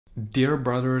Dear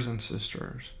brothers and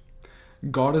sisters,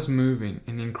 God is moving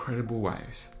in incredible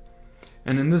ways.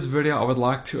 And in this video, I would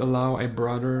like to allow a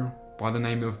brother by the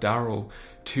name of Daryl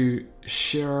to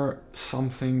share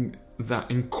something that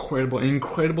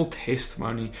incredible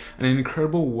testimony, and an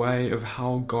incredible way of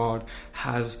how God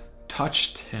has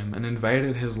touched him and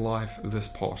invaded his life this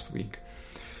past week.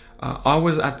 I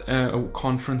was at a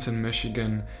conference in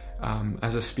Michigan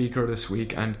as a speaker this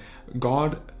week, and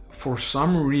God, for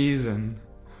some reason,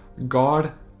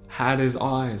 God had his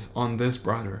eyes on this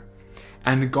brother,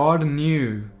 and God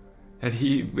knew that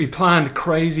he planned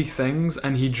crazy things,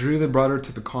 and he drew the brother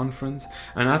to the conference.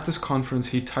 And at this conference,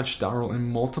 he touched Daryl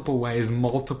in multiple ways,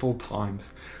 multiple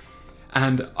times.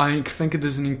 And I think it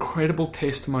is an incredible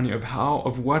testimony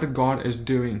of what God is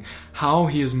doing, how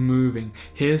he is moving,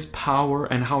 his power,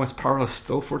 and how his power is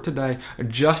still for today,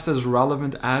 just as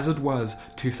relevant as it was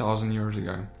 2,000 years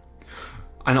ago.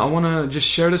 And I want to just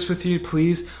share this with you.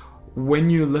 Please, when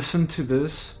you listen to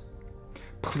this,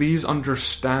 please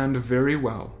understand very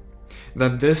well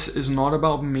that this is not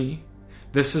about me.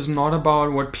 This is not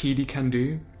about what PD can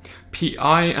do.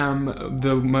 I am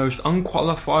the most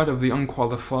unqualified of the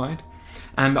unqualified,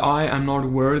 and I am not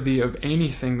worthy of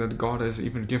anything that God has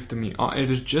even gifted me. It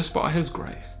is just by his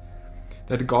grace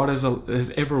that God has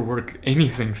ever worked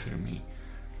anything through me.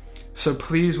 So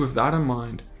please, with that in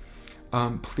mind,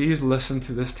 please listen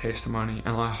to this testimony,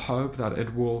 and I hope that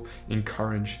it will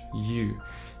encourage you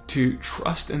to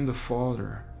trust in the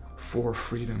Father for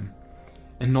freedom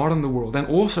and not in the world. And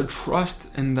also trust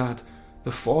in that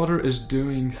the Father is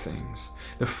doing things.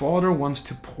 The Father wants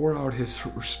to pour out his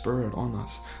Spirit on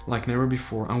us like never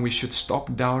before, and we should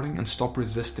stop doubting and stop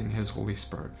resisting his Holy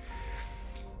Spirit.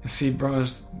 You see,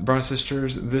 brothers,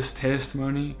 sisters, this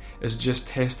testimony is just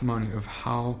testimony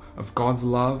of God's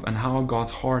love and how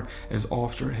God's heart is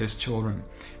after his children.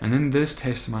 And in this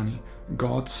testimony,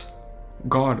 God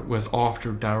was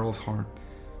after Daryl's heart,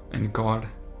 and God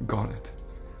got it.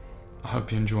 I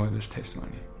hope you enjoy this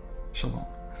testimony. Shalom.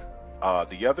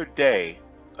 The other day,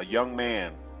 a young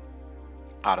man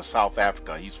out of South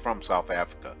Africa, he's from South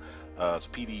Africa, it's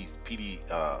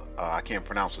I can't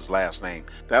pronounce his last name.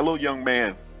 That little young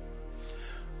man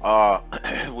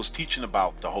was teaching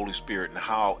about the Holy Spirit and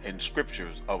how in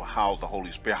scriptures of how the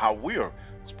Holy Spirit, how we're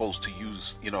supposed to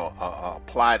use,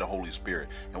 apply the Holy Spirit.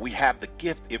 And we have the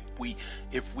gift if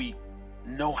we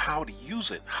know how to use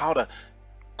it, how to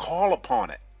call upon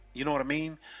it. You know what I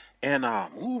mean? And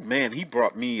man, he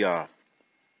brought me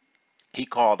he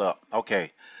called up.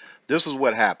 Okay, this is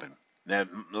what happened. Now,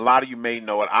 a lot of you may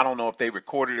know it. I don't know if they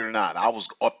recorded it or not. I was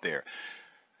up there.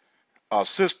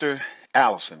 Sister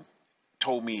Allison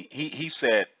told me, he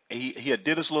said he had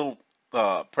did his little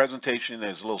presentation,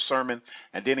 his little sermon,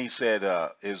 and then he said,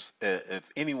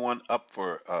 if anyone up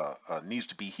for needs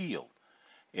to be healed,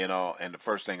 and the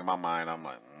first thing in my mind, I'm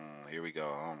like, here we go.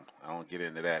 I don't get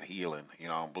into that healing. I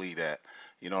don't believe that.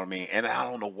 You know what I mean? And I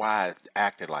don't know why I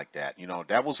acted like that.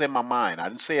 That was in my mind. I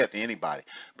didn't say it to anybody,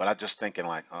 but I just thinking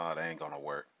like, oh, that ain't gonna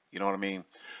work. You know what I mean?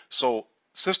 So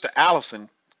Sister Allison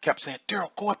kept saying, Daryl,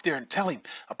 go up there and tell him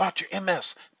about your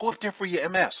MS. Go up there for your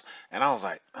MS. And I was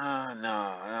like, no,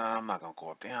 I'm not gonna go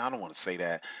up there. I don't want to say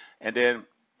that. And then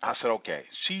I said, okay.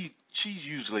 She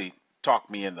usually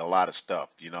talk me into a lot of stuff,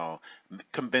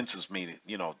 convinces me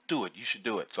to, do it. You should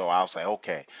do it. So I'll say,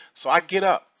 okay. So I get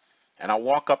up and I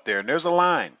walk up there, and there's a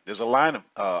line. There's a line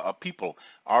of people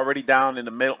already down in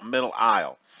the middle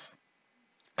aisle.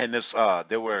 And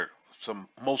there were some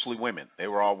mostly women. They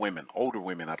were all women, older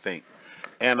women, I think.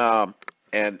 And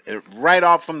right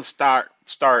off from the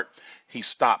start, he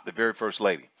stopped the very first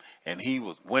lady, and he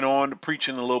went on to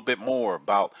preaching a little bit more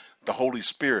about the Holy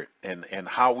Spirit and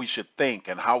how we should think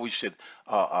and how we should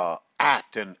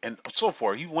act and so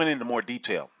forth. He went into more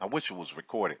detail. I wish it was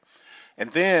recorded.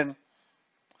 And then,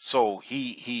 so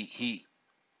he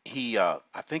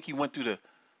I think he went through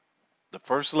the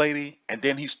first lady, and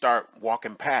then he started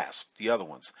walking past the other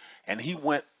ones, and he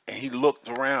went and he looked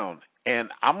around,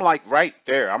 and I'm like right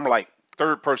there. I'm like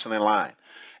third person in line,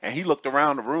 and he looked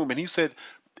around the room, and he said,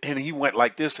 and he went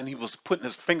like this, and he was putting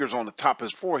his fingers on the top of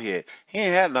his forehead. He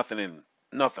ain't had nothing,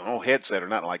 no headset or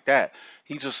nothing like that.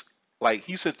 He just, like,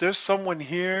 he said, there's someone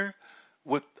here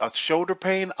with a shoulder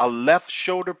pain, a left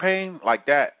shoulder pain like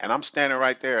that. And I'm standing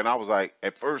right there, and I was like,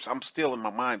 at first, I'm still in my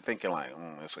mind thinking like,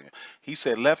 he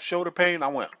said left shoulder pain. I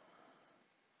went,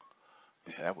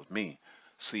 yeah, that was me.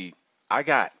 See, I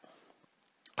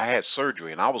had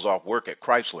surgery, and I was off work at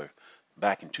Chrysler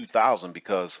back in 2000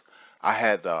 because I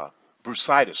had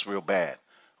bursitis real bad.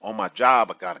 On my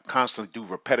job, I got to constantly do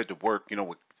repetitive work,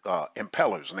 with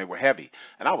impellers, and they were heavy.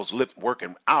 And I was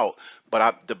working out, but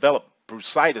I developed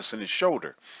bursitis in his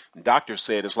shoulder. The doctor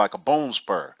said it's like a bone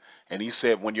spur. And he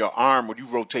said when you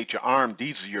rotate your arm,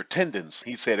 these are your tendons.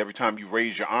 He said every time you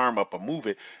raise your arm up or move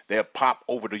it, they'll pop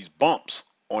over these bumps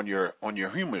on your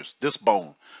humerus, this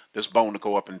bone to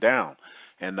go up and down.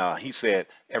 And he said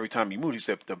every time you move, he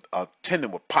said the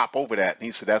tendon would pop over that. And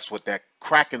he said that's what that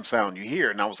cracking sound you hear.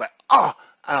 And I was like, oh,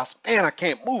 and I said, man, I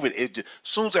can't move it. As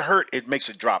soon as it hurt, it makes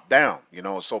it drop down.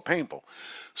 It's so painful.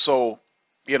 So,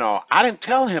 I didn't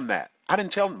tell him that. I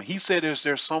didn't tell him. He said, is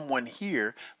there someone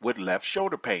here with left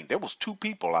shoulder pain? There was two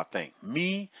people, I think,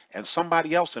 me and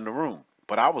somebody else in the room,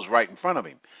 but I was right in front of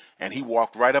him, and he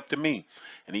walked right up to me,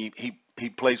 and he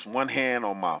placed one hand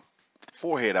on my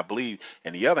forehead, I believe,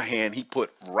 and the other hand he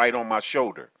put right on my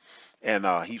shoulder, and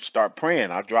he started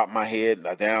praying. I dropped my head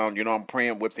down. I'm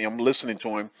praying with him. I'm listening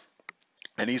to him.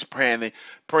 And he's praying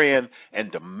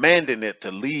and demanding it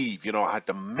to leave. I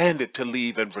demanded to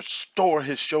leave and restore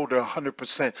his shoulder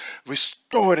 100%.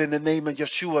 Restore it in the name of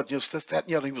Yeshua. Just this, that,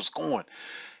 he was going.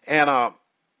 And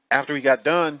after he got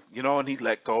done, and he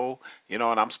let go, and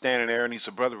I'm standing there and he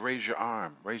said, brother, raise your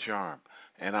arm. Raise your arm.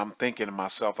 And I'm thinking to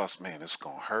myself, I said, man, it's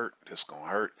going to hurt. It's going to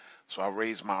hurt. So I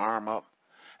raised my arm up.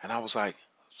 And I was like,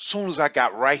 as soon as I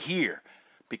got right here,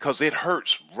 because it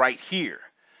hurts right here,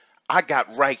 I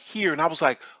got right here and I was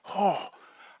like,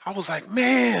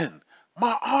 man,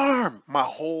 my arm, my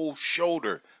whole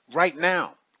shoulder right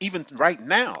now, even right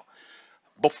now,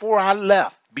 before I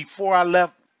left,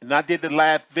 and I did the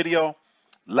last video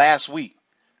last week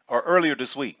or earlier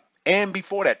this week. And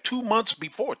before that, 2 months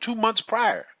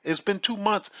prior, it's been 2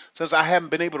 months since I haven't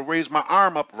been able to raise my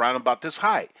arm up around about this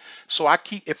height. So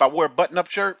if I wear a button-up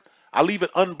shirt, I leave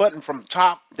it unbuttoned from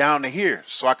top down to here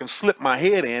so I can slip my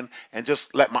head in and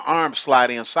just let my arm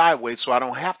slide in sideways so I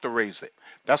don't have to raise it.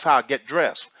 That's how I get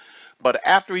dressed. But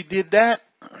after he did that,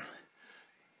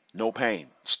 no pain.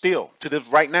 Still, to this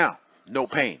right now, no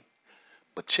pain.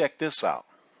 But check this out.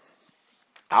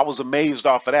 I was amazed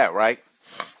off of that, right?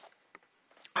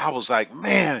 I was like,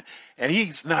 man, and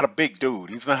he's not a big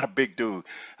dude.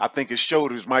 I think his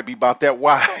shoulders might be about that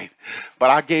wide. But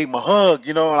I gave him a hug,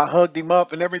 and I hugged him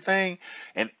up and everything.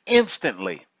 And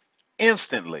instantly, tears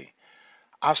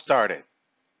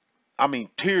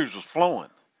was flowing.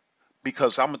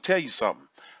 Because I'm going to tell you something.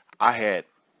 I had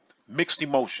mixed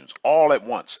emotions all at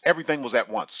once. Everything was at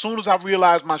once. Soon as I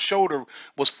realized my shoulder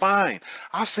was fine,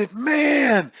 I said,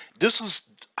 man, this is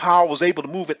how I was able to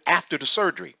move it after the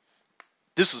surgery.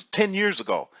 This is 10 years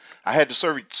ago. I had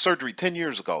the surgery 10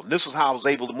 years ago. And this is how I was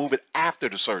able to move it after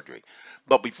the surgery.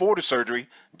 But before the surgery,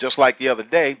 just like the other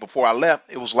day, before I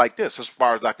left, it was like this, as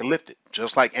far as I could lift it.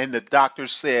 And the doctor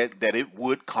said that it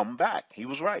would come back. He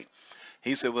was right.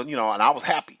 He said, well, and I was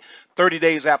happy. 30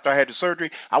 days after I had the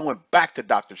surgery, I went back to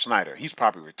Dr. Snyder. He's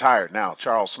probably retired now,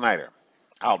 Charles Snyder,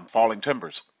 out in Falling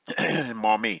Timbers in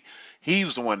Maumee. He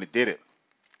was the one that did it.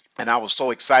 And I was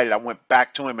so excited. I went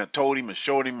back to him and told him and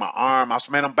showed him my arm. I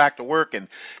said, man, I'm back to work. And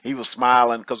he was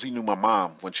smiling because he knew my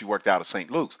mom when she worked out at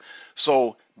St. Luke's.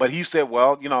 So, but he said,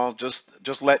 well,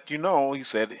 just let you know. He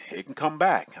said, it can come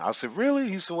back. I said, really?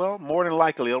 He said, well, more than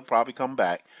likely, it'll probably come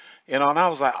back. And I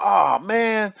was like, oh,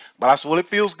 man. But I said, well, it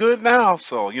feels good now.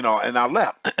 So, and I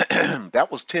left. That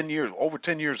was over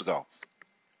 10 years ago.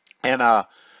 And,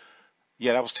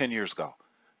 yeah, that was 10 years ago.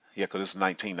 Yeah, because it's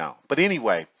 19 now. But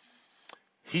anyway,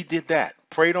 he did that.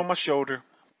 Prayed on my shoulder.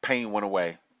 Pain went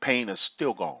away. Pain is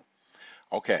still gone.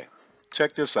 Okay,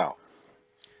 check this out.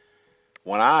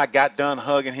 When I got done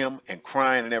hugging him and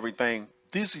crying and everything,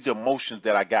 these are the emotions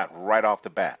that I got right off the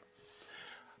bat.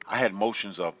 I had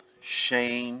emotions of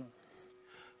shame.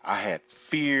 I had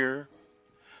fear.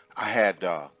 I had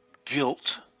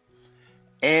guilt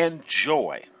and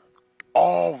joy,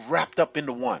 all wrapped up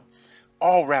into one.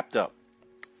 All wrapped up.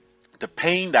 The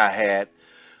pain that I had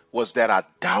was that I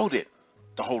doubted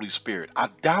the Holy Spirit. I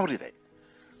doubted it.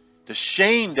 The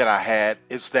shame that I had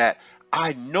is that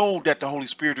I know that the Holy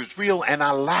Spirit is real and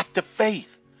I lacked the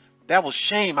faith. That was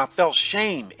shame. I felt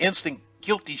shame, instant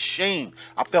guilty shame.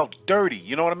 I felt dirty,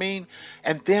 you know what I mean?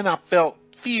 And then I felt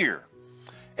fear.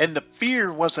 And the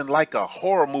fear wasn't like a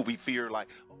horror movie fear, like,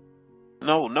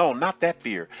 no, not that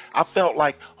fear. I felt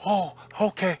like, oh,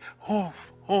 okay,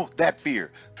 that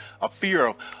fear. A fear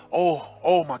of,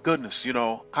 oh my goodness,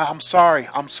 I'm sorry,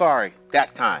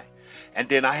 that kind. And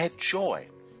then I had joy.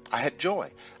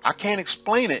 I can't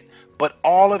explain it, but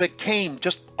all of it came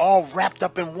just all wrapped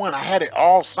up in one. I had it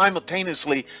all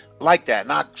simultaneously like that.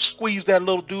 And I squeezed that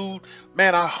little dude.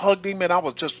 Man, I hugged him and I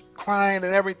was just crying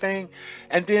and everything.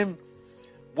 And then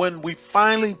when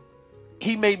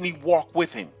he made me walk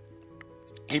with him.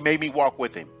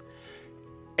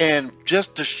 And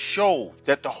just to show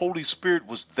that the Holy Spirit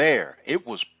was there, it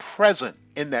was present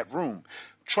in that room.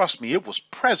 Trust me, it was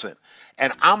present.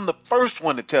 And I'm the first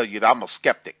one to tell you that I'm a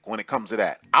skeptic when it comes to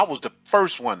that. I was the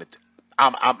first one to,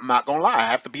 I'm not going to lie, I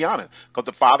have to be honest, because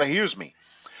the Father hears me.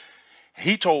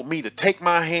 He told me to take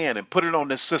my hand and put it on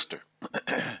this sister,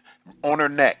 on her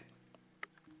neck.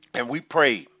 And we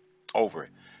prayed over it.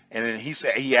 And then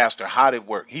he asked her how did it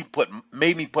work. He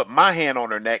made me put my hand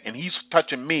on her neck, and he's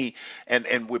touching me,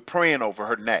 and we're praying over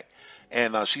her neck.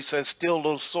 And she said, still a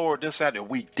little sore, this, that, and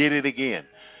we did it again.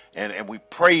 And we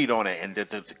prayed on it, and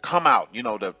to come out, you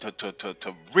know,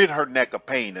 to rid her neck of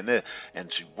pain.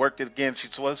 And she worked it again. She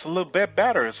said, well, it's a little bit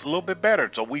better. It's a little bit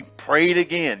better. So we prayed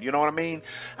again. You know what I mean?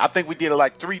 I think we did it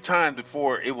like 3 times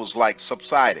before it was like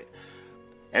subsided.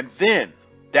 And then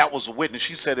that was a witness.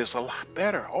 She said, it's a lot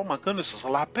better. Oh my goodness, it's a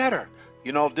lot better.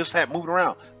 You know, this, that, moving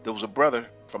around. There was a brother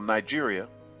from Nigeria.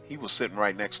 He was sitting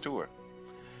right next to her.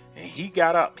 And he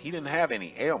got up. He didn't have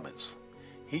any ailments.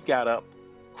 He got up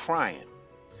crying.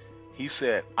 He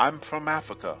said, I'm from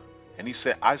Africa. And he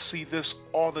said, I see this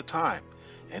all the time.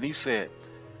 And he said,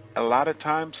 a lot of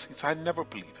times, he said, I never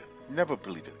believe it. Never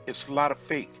believe it. It's a lot of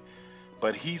fake.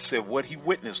 But he said what he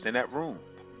witnessed in that room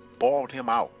bawled him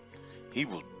out. He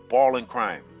was bawling,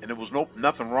 crying, and there was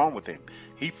nothing wrong with him.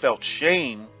 He felt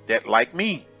shame that, like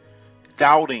me,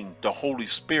 doubting the Holy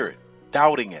Spirit,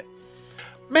 doubting it.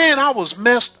 Man, I was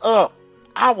messed up.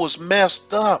 I was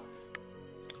messed up.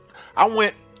 I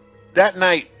went that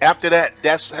night, after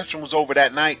that session was over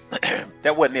that night.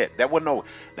 That wasn't it. That wasn't over.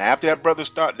 Now after that brother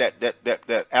started,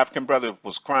 that African brother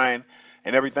was crying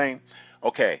and everything.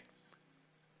 Okay,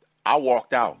 I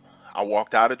walked out. I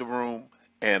walked out of the room,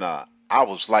 and I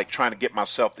was like trying to get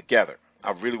myself together.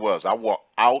 I really was. I walked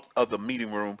out of the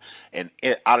meeting room and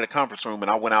out of the conference room,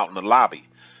 and I went out in the lobby.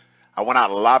 I went out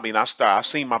in the lobby, and I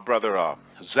seen my brother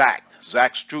Zach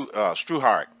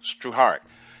Struhart,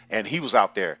 and he was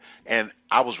out there. And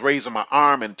I was raising my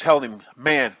arm and telling him,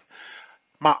 man,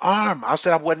 my arm. I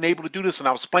said I wasn't able to do this, and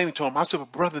I was explaining to him. I said, well,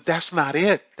 brother, that's not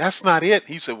it. That's not it.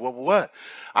 He said, well, what?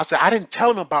 I said, I didn't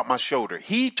tell him about my shoulder.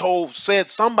 He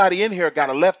said somebody in here got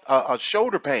a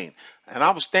shoulder pain. And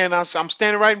I was standing, I'm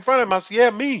standing right in front of him. I said, yeah,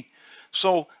 me.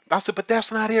 So I said, but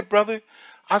that's not it, brother.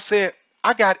 I said,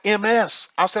 I got MS.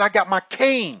 I said, I got my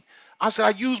cane. I said, I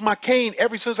use my cane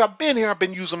ever since I've been here. I've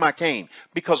been using my cane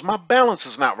because my balance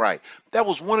is not right. That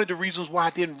was one of the reasons why I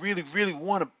didn't really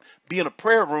want to be in a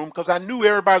prayer room, because I knew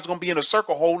everybody was going to be in a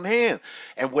circle holding hands.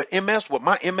 And with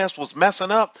my MS was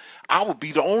messing up, I would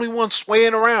be the only one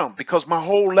swaying around because my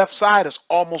whole left side is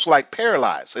almost like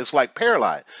paralyzed. It's like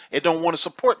paralyzed. It don't want to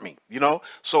support me, you know?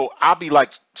 So I'll be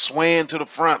like swaying to the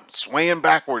front, swaying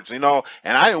backwards, you know?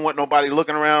 And I didn't want nobody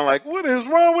looking around like, what is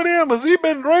wrong with him? Has he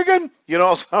been drinking? You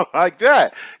know, something like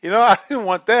that. You know, I didn't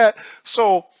want that.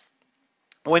 So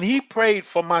when he prayed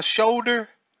for my shoulder,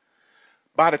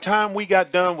 by the time we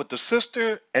got done with the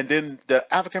sister and then the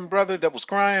African brother that was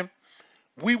crying,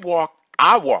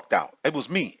 I walked out. It was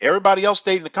me. Everybody else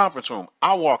stayed in the conference room.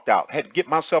 I walked out, had to get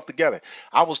myself together.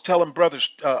 I was telling brother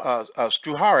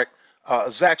Struhart,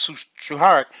 Zach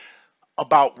Struhart,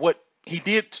 about what he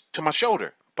did to my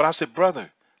shoulder. But I said, brother,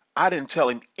 I didn't tell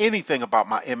him anything about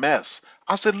my MS.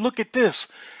 I said, look at this.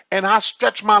 And I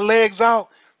stretched my legs out,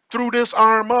 threw this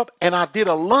arm up, and I did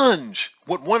a lunge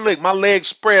with one leg. My legs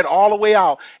spread all the way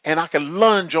out, and I could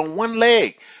lunge on one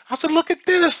leg. I said, look at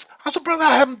this. I said, brother,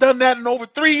 I haven't done that in over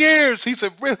 3 years. He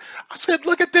said, really? I said,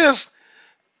 look at this.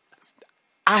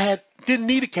 Didn't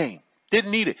need a cane.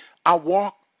 Didn't need it. I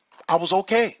walked. I was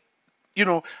okay. You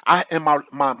know,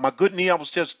 my good knee I was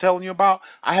just telling you about,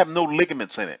 I have no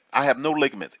ligaments in it. I have no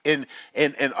ligaments. And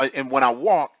when I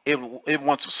walk, it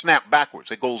wants to snap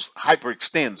backwards. It goes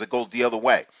hyperextends. It goes the other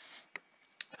way.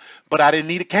 But I didn't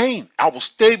need a cane. I was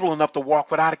stable enough to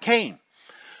walk without a cane.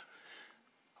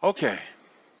 Okay,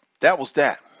 that was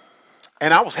that.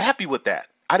 And I was happy with that.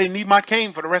 I didn't need my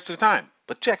cane for the rest of the time.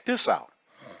 But check this out.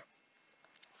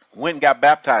 Went and got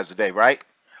baptized today, right?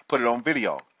 Put it on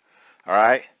video. All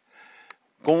right.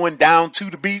 Going down to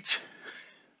the beach.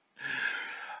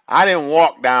 I didn't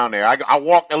walk down there. I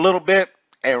walked a little bit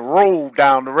and rolled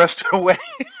down the rest of the way.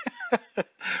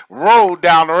 Rolled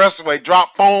down the rest of the way.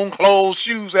 Dropped phone, clothes,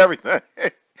 shoes, everything.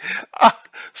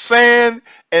 Sand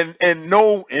and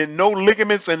no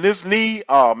ligaments in this knee.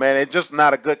 Oh man, it's just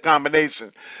not a good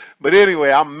combination. But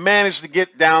anyway, I managed to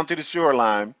get down to the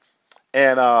shoreline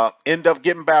and end up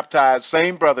getting baptized.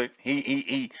 Same brother.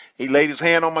 He laid his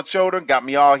hand on my shoulder, got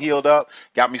me all healed up,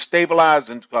 got me stabilized,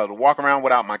 and to walk around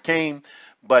without my cane.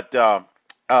 But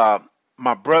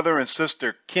my brother and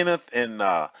sister Kenneth and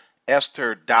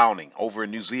Esther Downing over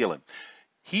in New Zealand,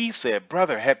 He said,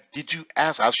 brother, did you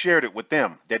ask? I shared it with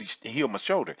them that he healed my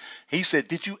shoulder. He said,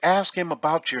 did you ask him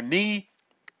about your knee?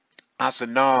 I said,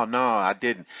 no, no, I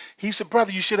didn't. He said,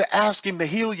 brother, you should have asked him to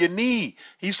heal your knee.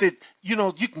 He said, you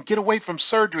can get away from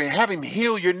surgery and have him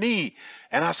heal your knee.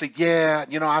 And I said, yeah,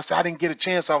 I said, I didn't get a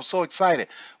chance. I was so excited.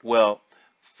 Well,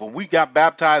 when we got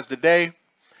baptized today,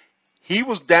 he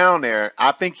was down there.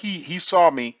 I think he saw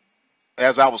me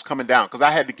as I was coming down because I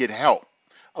had to get help.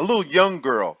 A little young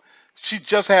girl. She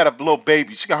just had a little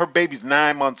baby. Her baby's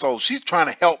 9 months old. She's trying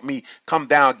to help me come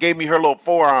down. Gave me her little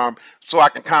forearm so I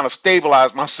can kind of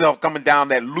stabilize myself coming down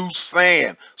that loose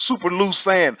sand, super loose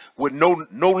sand with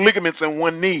no ligaments in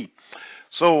one knee.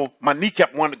 So my knee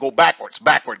kept wanting to go backwards.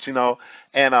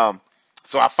 And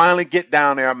so I finally get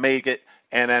down there, I make it,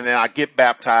 and then I get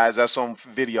baptized. That's on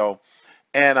video.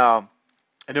 And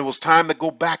it was time to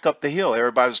go back up the hill.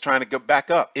 Everybody was trying to go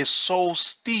back up. It's so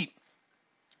steep.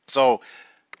 So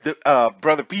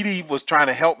brother PD was trying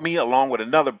to help me along with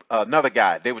another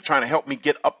guy. They were trying to help me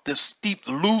get up this steep,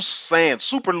 loose sand,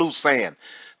 super loose sand,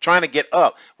 trying to get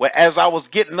up. Well, as I was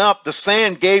getting up, the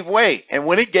sand gave way, and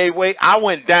when it gave way, I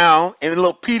went down. And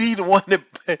little PD, the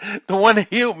one that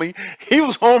healed me, he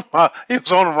was on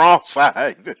the wrong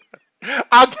side.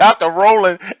 I got to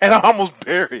rolling and I almost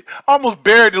buried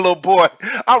the little boy.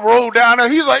 I rolled down there.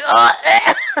 He's like,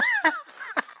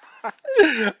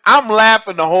 I'm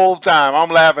laughing the whole time. I'm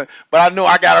laughing, but I know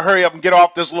I got to hurry up and get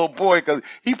off this little boy because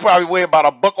he probably weighed about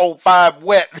a $105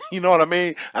 wet. You know what I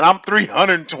mean? And I'm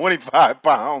 325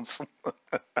 pounds.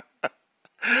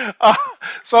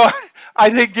 So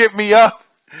they get me up.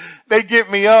 They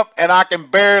get me up, and I can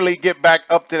barely get back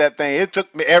up to that thing. It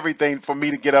took me everything for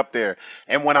me to get up there.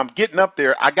 And when I'm getting up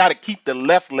there, I got to keep the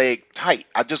left leg tight.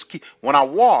 When I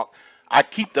walk, I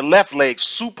keep the left leg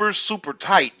super, super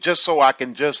tight just so I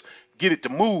can just get it to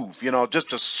move,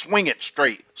 just to swing it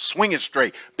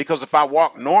straight. Because if I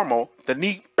walk normal, the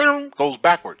knee goes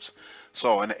backwards.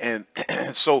 So, and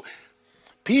so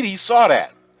Petey saw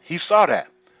that. He saw that.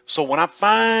 So when I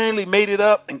finally made it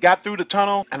up and got through the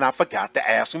tunnel, and I forgot to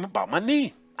ask him about my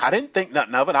knee. I didn't think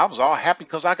nothing of it. I was all happy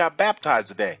because I got baptized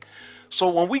today. So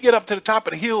when we get up to the top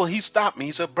of the hill, he stopped me.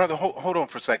 He said, brother, hold on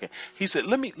for a second. He said,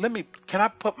 can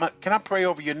I pray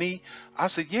over your knee? I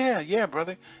said, yeah,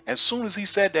 brother. As soon as he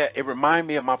said that, it reminded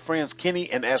me of my friends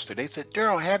Kenny and Esther. They said,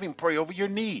 Daryl, have him pray over your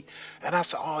knee. And I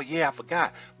said, oh yeah, I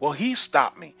forgot. Well, he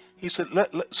stopped me. He said,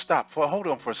 hold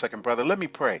on for a second, brother. Let me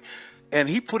pray. And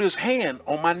he put his hand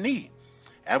on my knee.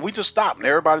 And we just stopped, and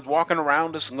everybody's walking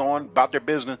around us and going about their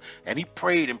business. And he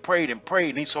prayed and prayed and prayed,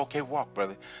 and he said, okay, walk,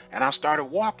 brother. And I started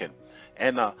walking.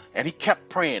 And he kept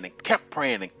praying and kept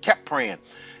praying and kept praying.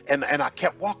 And I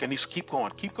kept walking. He said, keep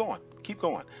going, keep going, keep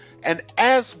going. And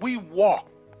as we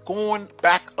walked, going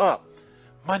back up,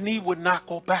 my knee would not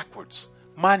go backwards.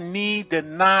 My knee did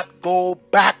not go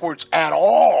backwards at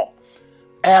all.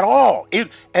 At all.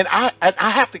 And I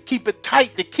have to keep it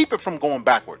tight to keep it from going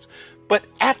backwards. But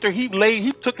after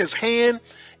he took his hand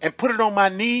and put it on my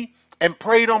knee and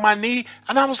prayed on my knee.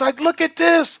 And I was like, look at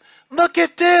this. Look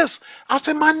at this. I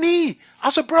said, my knee. I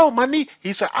said, bro, my knee.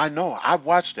 He said, I know. I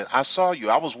watched it. I saw you.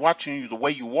 I was watching you the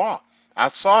way you walk. I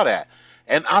saw that.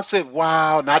 And I said,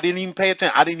 wow. And I didn't even pay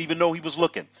attention. I didn't even know he was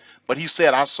looking. But he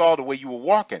said, I saw the way you were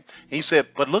walking. And he said,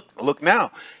 but look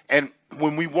now. And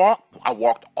when we walked, I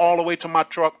walked all the way to my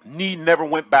truck. Knee never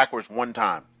went backwards one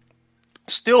time.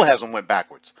 Still hasn't went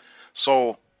backwards.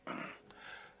 So,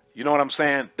 you know what I'm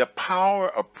saying? The power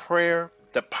of prayer,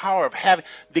 the power of having,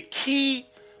 the key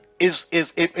is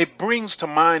it brings to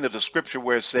mind of the scripture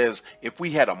where it says, if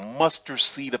we had a mustard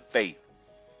seed of faith,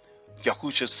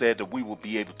 Yahusha said that we will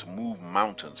be able to move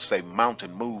mountains. Say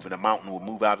mountain move, and the mountain will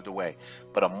move out of the way.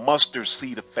 But a mustard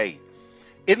seed of faith,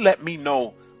 it let me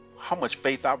know how much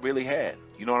faith I really had.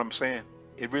 You know what I'm saying?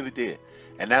 It really did.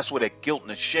 And that's where that guilt and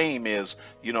the shame is.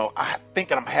 I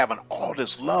thinking I'm having all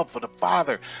this love for the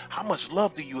Father. How much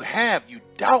love do you have? You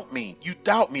doubt me. You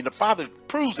doubt me. The Father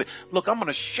proves it. Look, I'm going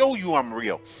to show you I'm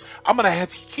real. I'm going to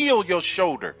have healed your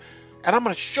shoulder. And I'm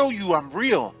going to show you I'm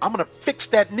real. I'm going to fix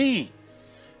that knee.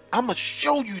 I'm going to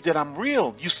show you that I'm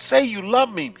real. You say you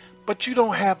love me, but you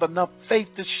don't have enough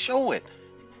faith to show it.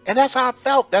 And that's how I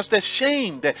felt. That's that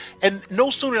shame. And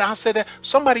no sooner than I said that,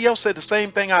 somebody else said the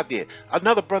same thing I did.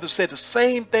 Another brother said the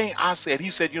same thing I said. He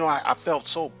said, I felt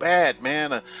so bad,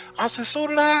 man. I said, so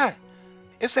did I.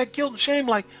 It's that guilt and shame,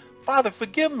 like, Father,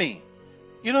 forgive me.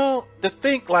 To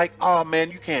think like, oh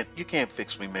man, you can't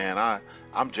fix me, man.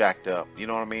 I'm jacked up. You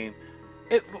know what I mean?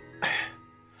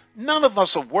 None of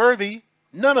us are worthy.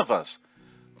 None of us.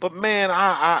 But man,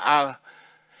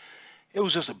 it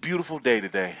was just a beautiful day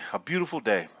today. A beautiful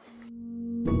day.